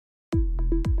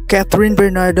Kathryn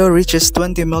Bernardo reaches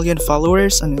 20 million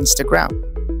followers on Instagram.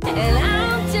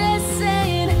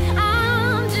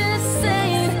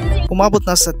 Umabot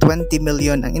na sa 20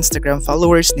 million ang Instagram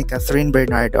followers ni Kathryn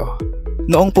Bernardo.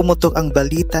 Noong pumutok ang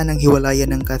balita ng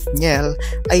hiwalayan ng Kathniel,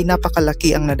 ay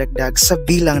napakalaki ang nadagdag sa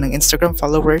bilang ng Instagram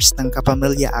followers ng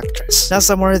kapamilya actress.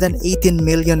 Nasa more than 18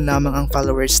 million lamang ang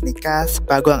followers ni Kath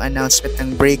bago ang announcement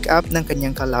ng breakup ng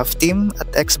kanyang ka-love team at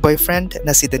ex-boyfriend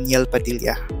na si Daniel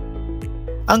Padilla.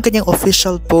 Ang kanyang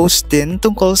official post din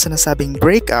tungkol sa nasabing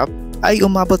breakup ay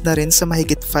umabot na rin sa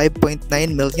mahigit 5.9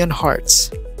 million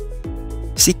hearts.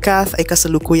 Si Kath ay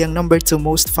kasalukuyang number 2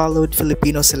 most followed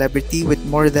Filipino celebrity with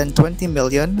more than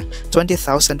 20,020,000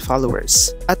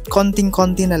 followers. At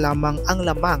konting-konti na lamang ang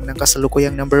lamang ng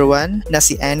kasalukuyang number 1 na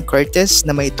si Ann Curtis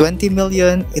na may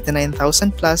 20,089,000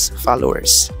 plus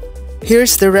followers.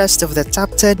 Here's the rest of the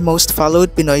top 10 most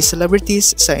followed Pinoy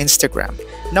celebrities sa Instagram.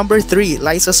 Number 3,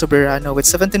 Liza Soberano with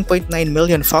 17.9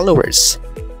 million followers.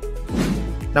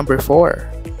 Number 4,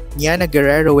 Niana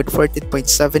Guerrero with 14.7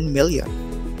 million.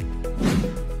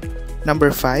 Number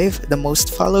 5, the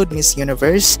most followed Miss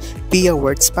Universe, Pia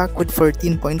Wurtzbach with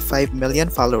 14.5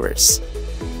 million followers.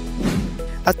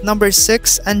 At number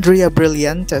 6, Andrea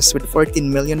Brillantes with 14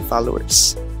 million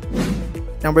followers.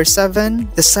 Number 7,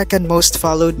 the second most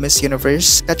followed Miss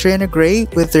Universe, Katriona Gray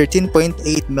with 13.8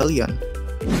 million.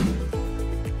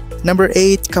 Number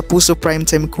 8, Kapuso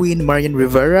primetime queen Marian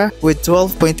Rivera with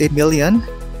 12.8 million.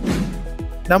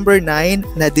 Number 9,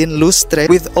 Nadine Lustre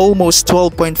with almost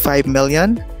 12.5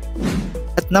 million.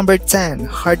 At number 10,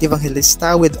 Heart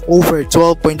Evangelista with over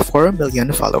 12.4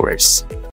 million followers.